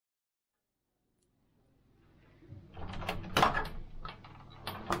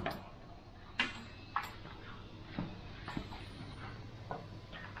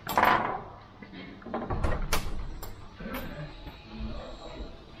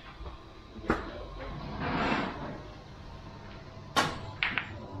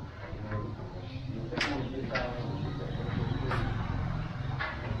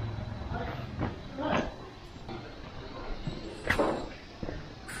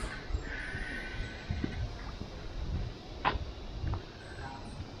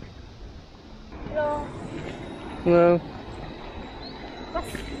Hello.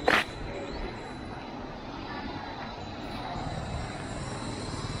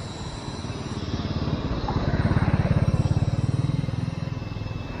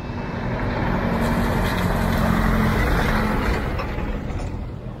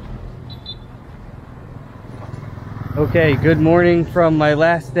 Okay, good morning from my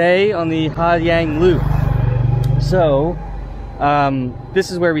last day on the Ha Giang Loop. So,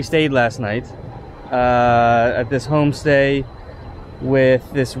 this is where we stayed last night, at this homestay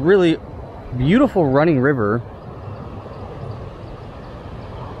with this really beautiful running river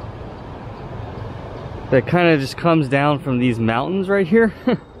that kind of just comes down from these mountains right here.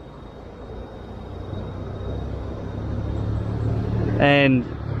 And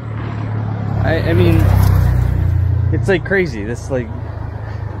I mean, it's like crazy. This is like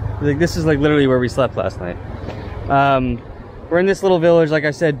literally where we slept last night. We're in this little village, like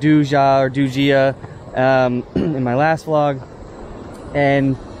I said, Duja or Dujia, in my last vlog.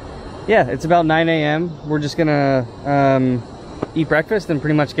 And yeah, it's about 9 a.m. We're just gonna eat breakfast and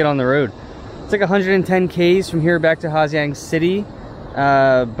pretty much get on the road. It's like 110 Ks from here back to Ha Giang City,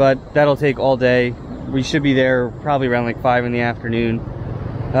 but that'll take all day. We should be there probably around like 5 in the afternoon.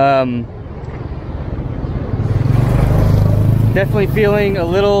 Definitely feeling a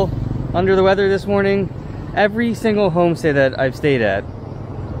little under the weather this morning. Every single homestay that I've stayed at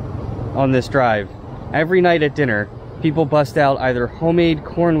on this drive, every night at dinner, people bust out either homemade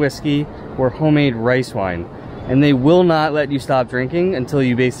corn whiskey or homemade rice wine. And they will not let you stop drinking until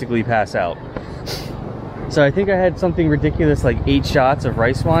you basically pass out. So I think I had something ridiculous like 8 shots of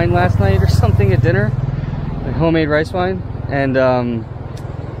rice wine last night or something at dinner. Like homemade rice wine. And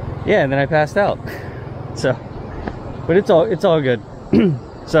yeah, and then I passed out. So, but it's all good.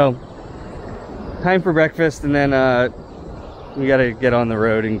 So, time for breakfast, and then we gotta get on the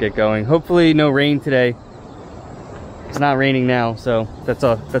road and get going. Hopefully no rain today. It's not raining now, so that's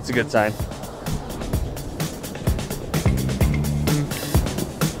a good sign.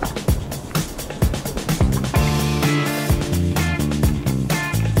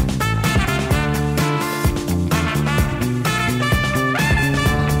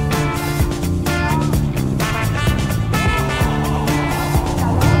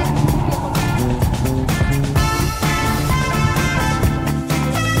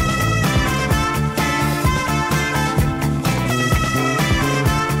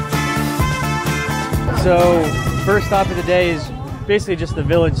 So, first stop of the day is basically just the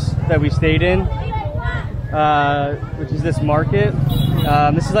village that we stayed in, which is this market.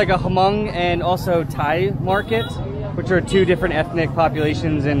 This is like a Hmong and also Thai market, which are 2 different ethnic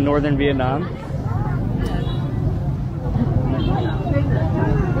populations in northern Vietnam.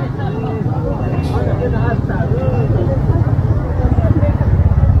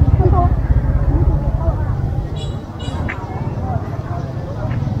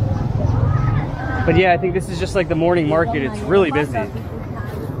 But yeah, I think this is just like the morning market. It's really busy.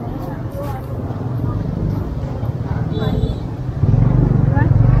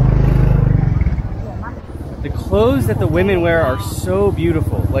 The clothes that the women wear are so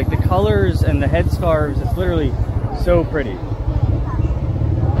beautiful. Like the colors and the headscarves, it's literally so pretty.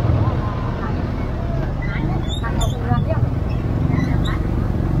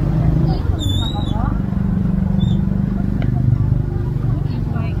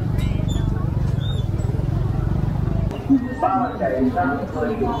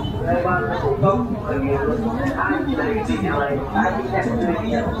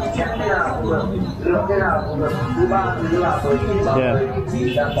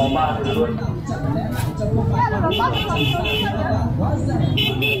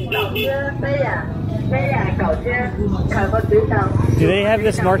 Do they have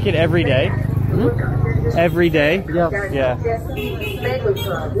this market every day? Hmm? Every day? Yeah.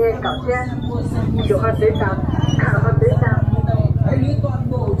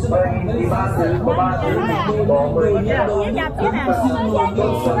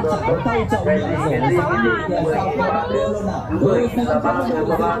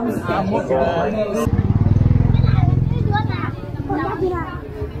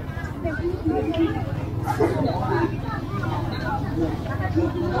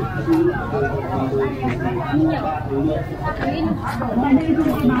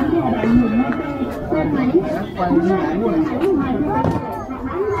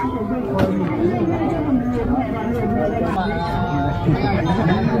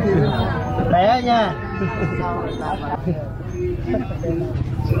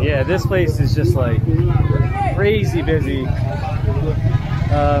 Yeah, this place is just like crazy busy,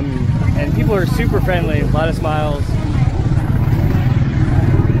 and people are super friendly, a lot of smiles.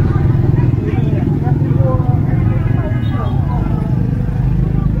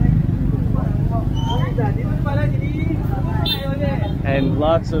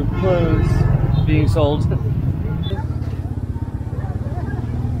 lots of clothes being sold.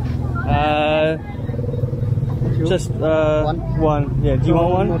 Just one. Yeah. Do you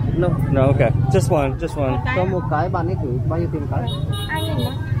want one? No. No. Okay. Just one. Just one. Cho một cái bạn ấy thử bao nhiêu tiền cái?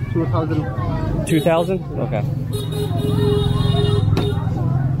 2,000. 2,000? Okay.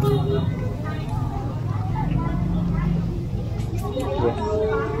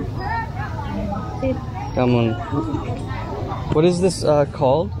 Come on. What is this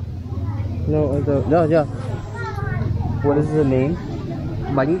called? No, yeah. What is the name?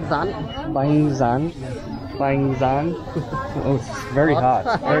 Bánh rán. Bánh rán. Bánh rán. Oh, it's very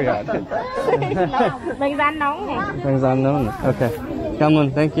hot. Very hot. Bánh rán nóng này. Bánh rán nóng. Okay. Come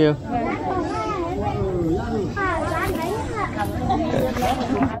on. Thank you.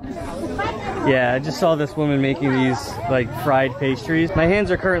 Yeah, I just saw this woman making these like fried pastries. My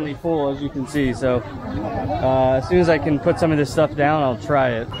hands are currently full, as you can see, so as soon as I can put some of this stuff down, I'll try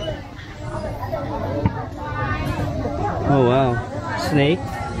it. Oh wow. Snake?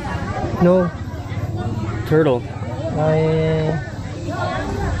 No. Turtle.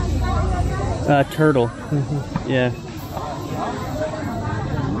 Turtle. Yeah.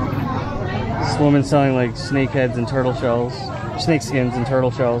 This woman's selling like snake heads and turtle shells. Snake skins and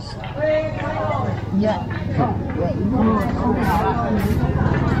turtle shells. Yeah.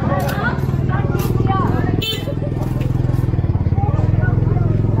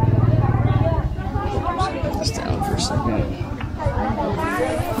 This down for a second.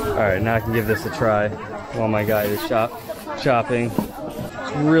 Alright, now I can give this a try while my guy is shopping.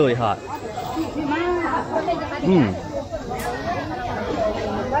 It's really hot.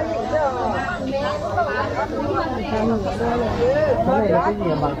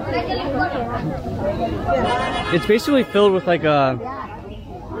 It's basically filled with like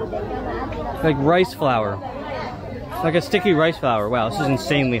rice flour. Like a sticky rice flour. Wow, this is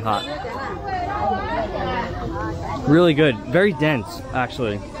insanely hot. Really good. Very dense,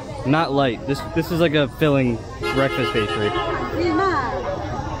 actually. Not light. This is like a filling breakfast pastry.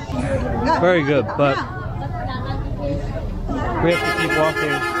 Very good, but we have to keep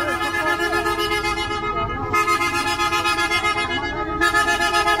walking.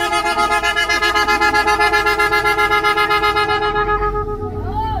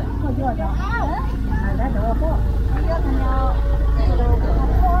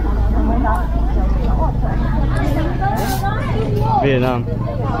 Vietnam.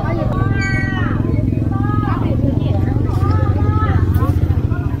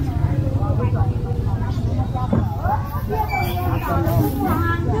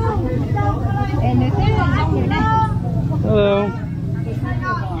 Hello.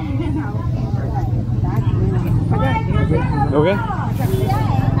 Okay.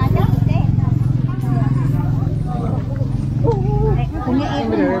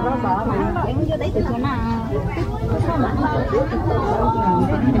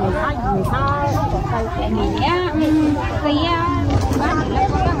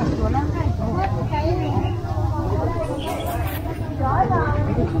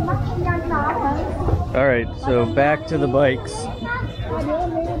 All right, so back to the bikes.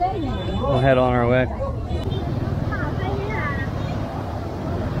 We'll head on our way.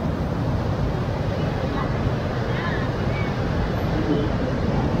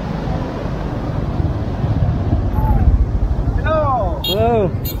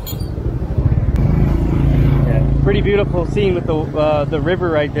 Hello. Yeah, pretty beautiful scene with the river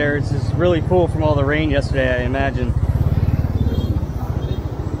right there. It's just really full from all the rain yesterday, I imagine.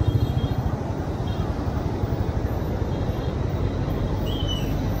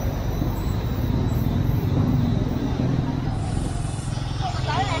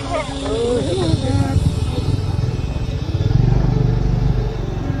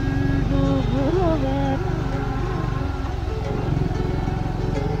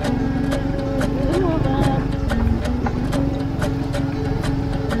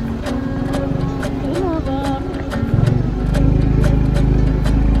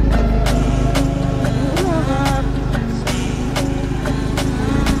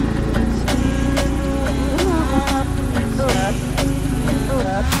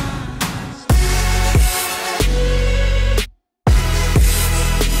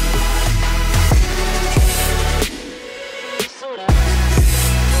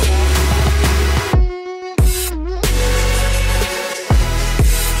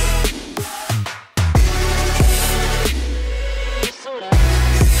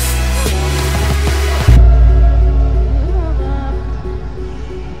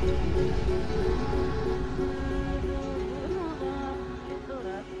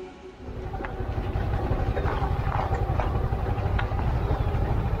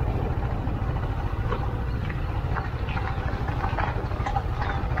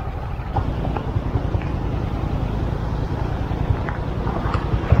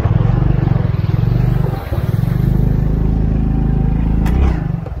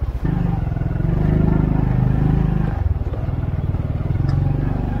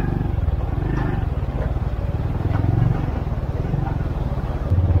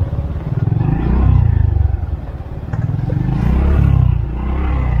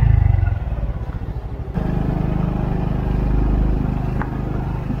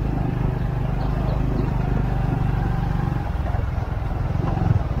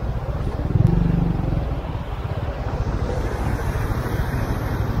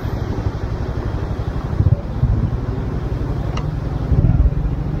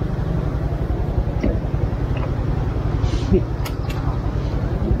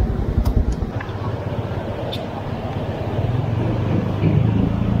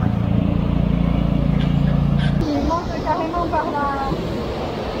 Brings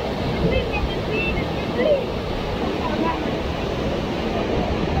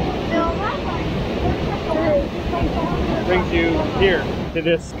you here to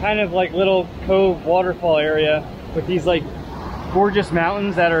this kind of like little cove waterfall area with these like gorgeous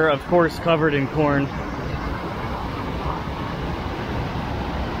mountains that are of course covered in corn.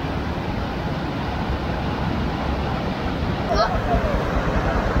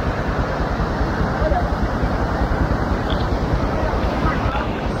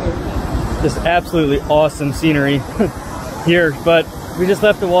 Just absolutely awesome scenery here, but we just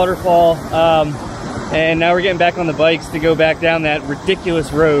left the waterfall and now we're getting back on the bikes to go back down that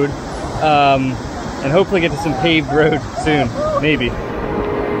ridiculous road and hopefully get to some paved road soon, maybe.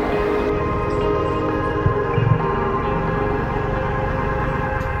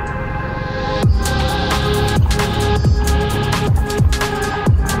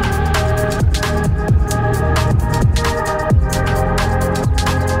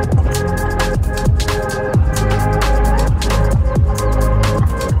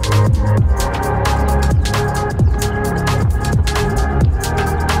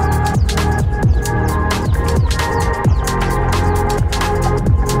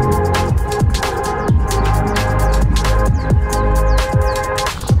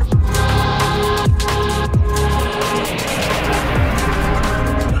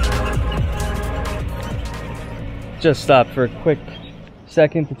 Just stopped for a quick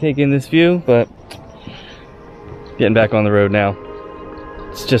second to take in this view, but getting back on the road now.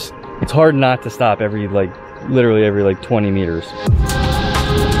 It's hard not to stop literally every 20 meters.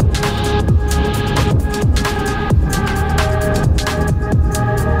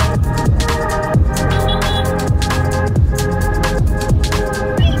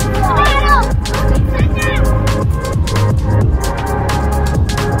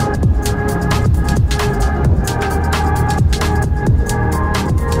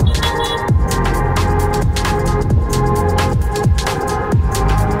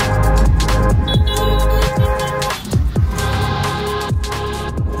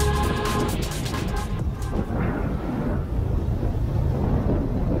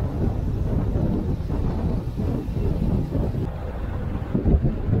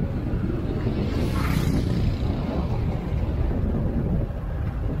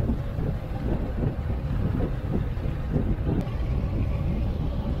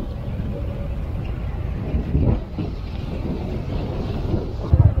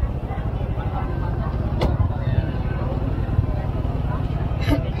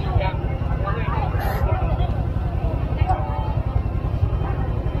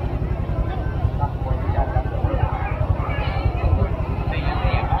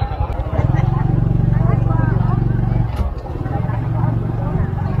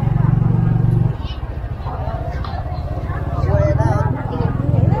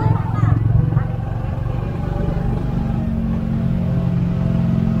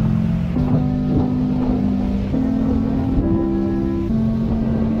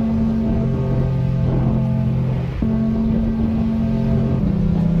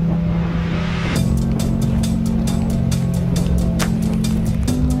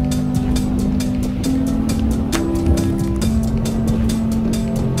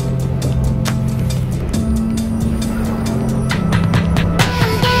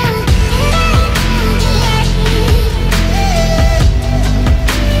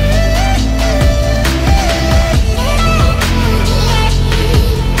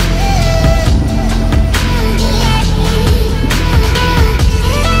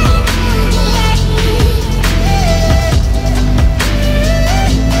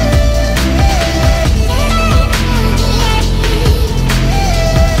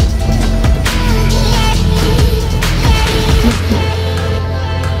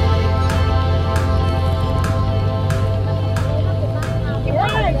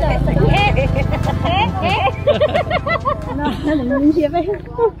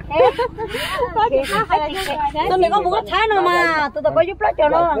 Tôi nghĩ con có thái nào mà tôi có giúp lắm cho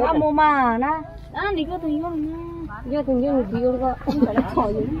nó ăn mua mà na đó đi có tôi vô vô tôi vô thì vô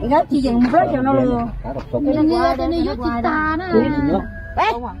có cái chỉ dừng rất cho nó luôn cái này đi vô chị ta đó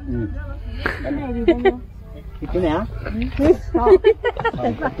bé cái này đi đâu cái này á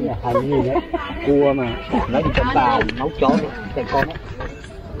hay gì đấy cua mà lấy đi cho bà nấu chó cho con á.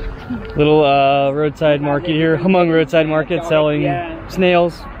 Little roadside market here, Humong roadside market, selling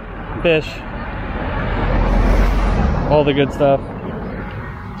snails, fish, all the good stuff.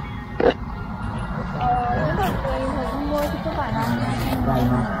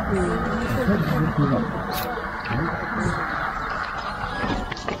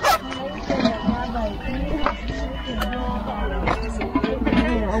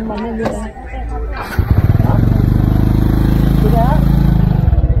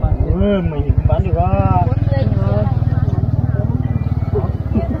 Mình cũng bán được đó.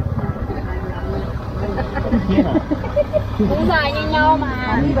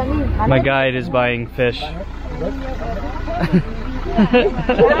 My guide is buying fish.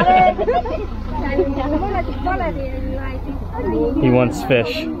 He wants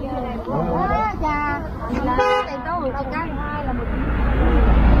fish.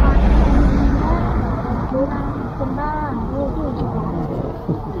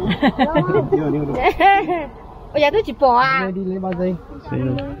 Bây giờ tôi chỉ bỏ à? Đi lấy bao giây.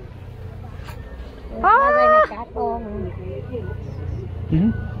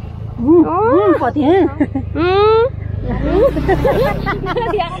 Bỏ tiền.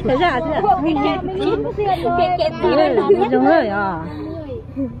 Thế ra đúng rồi à.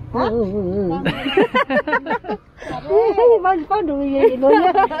 Bao đủ gì luôn.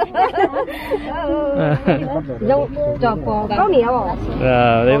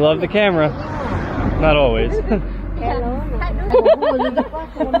 They love the camera. Not always.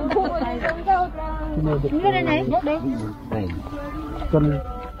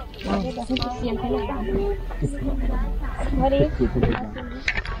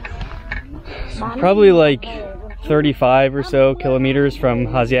 Probably like 35 or so kilometers from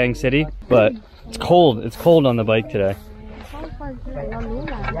Giang City, but it's cold. It's cold on the bike today.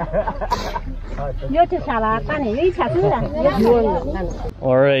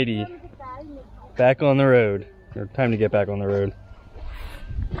 Alrighty, back on the road. Or time to get back on the road.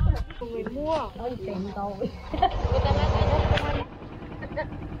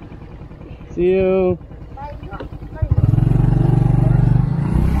 See you.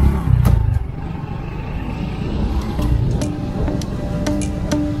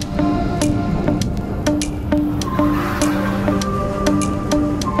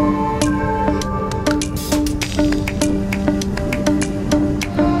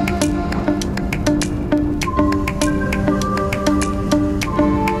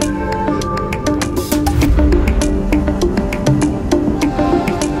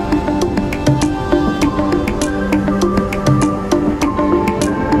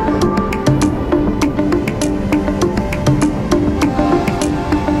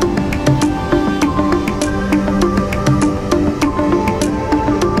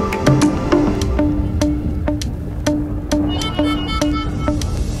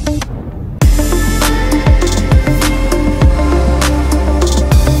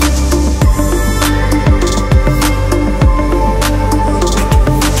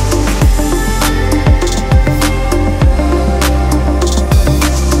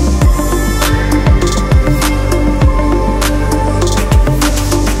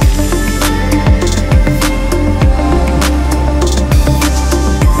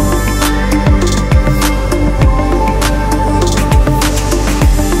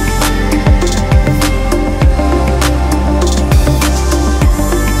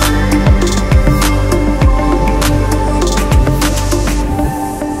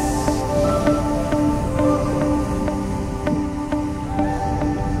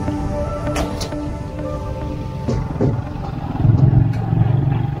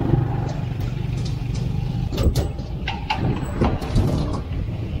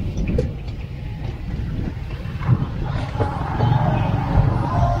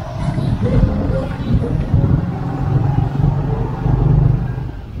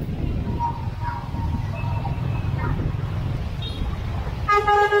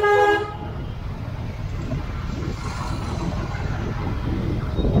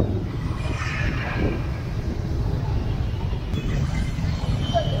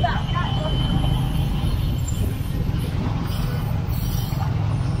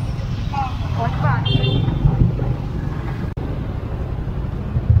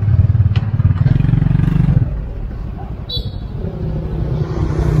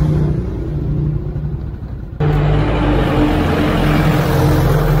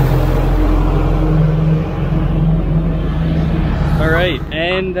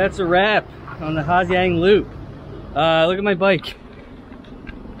 And that's a wrap on the Giang loop. Look at my bike.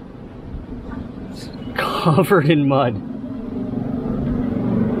 It's covered in mud.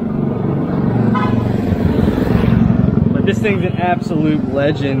 But this thing's an absolute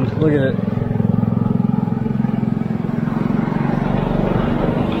legend. Look at it.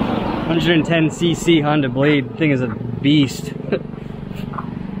 110cc Honda Blade. Thing is a beast.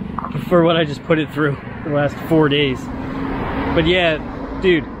 For what I just put it through for the last 4 days. But yeah,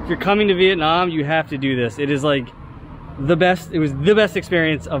 dude, if you're coming to Vietnam, you have to do this. It is like the best. It was the best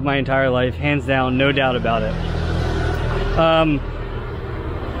experience of my entire life, hands down, no doubt about it.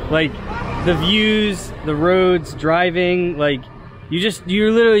 Like the views, the roads, driving, like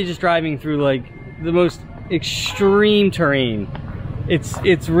you're literally just driving through like the most extreme terrain.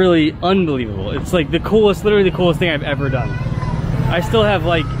 It's really unbelievable. It's like the coolest, literally the coolest thing I've ever done. I still have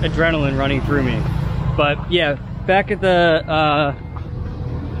like adrenaline running through me. But yeah, back at the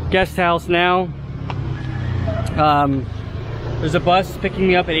guest house now. There's a bus picking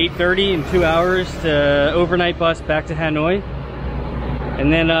me up at 8:30 in 2 hours to overnight bus back to Hanoi.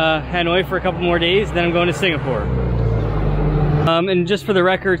 And then Hanoi for a couple more days, then I'm going to Singapore. And just for the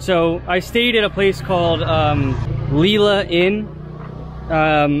record, so I stayed at a place called Lila Inn,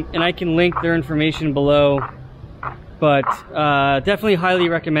 and I can link their information below, but definitely highly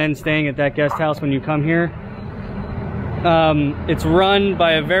recommend staying at that guest house when you come here. It's run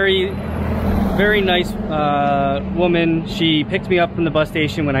by a very nice woman. She picked me up from the bus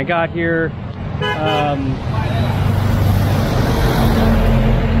station when I got here.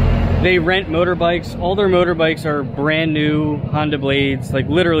 They rent motorbikes. All their motorbikes are brand new Honda blades, like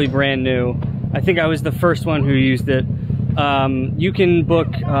literally brand new. I think I was the first one who used it. You can book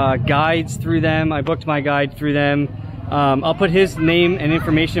guides through them. I booked my guide through them. I'll put his name and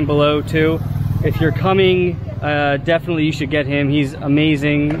information below too. If you're coming, definitely you should get him. He's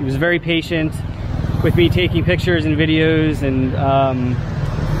amazing. He was very patient with me taking pictures and videos, and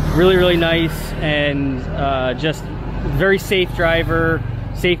really nice, and just very safe driver.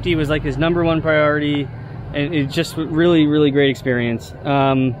 Safety was like his #1 priority, and it's just really great experience.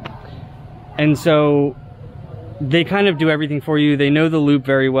 And so they kind of do everything for you. They know the loop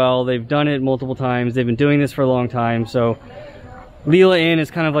very well. They've done it multiple times. They've been doing this for a long time. So Lila Inn is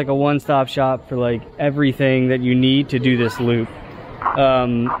kind of like a one-stop shop for like everything that you need to do this loop.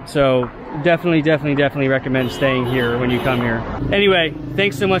 So definitely recommend staying here when you come here. Anyway,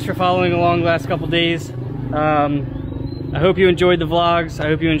 thanks so much for following along the last couple days. I hope you enjoyed the vlogs. I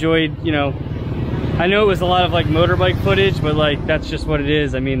hope you enjoyed, you know, I know it was a lot of like motorbike footage, but like that's just what it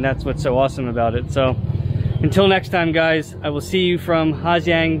is. I mean, that's what's so awesome about it. So until next time, guys, I will see you from Ha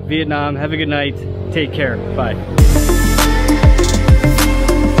Giang, Vietnam. Have a good night. Take care. Bye.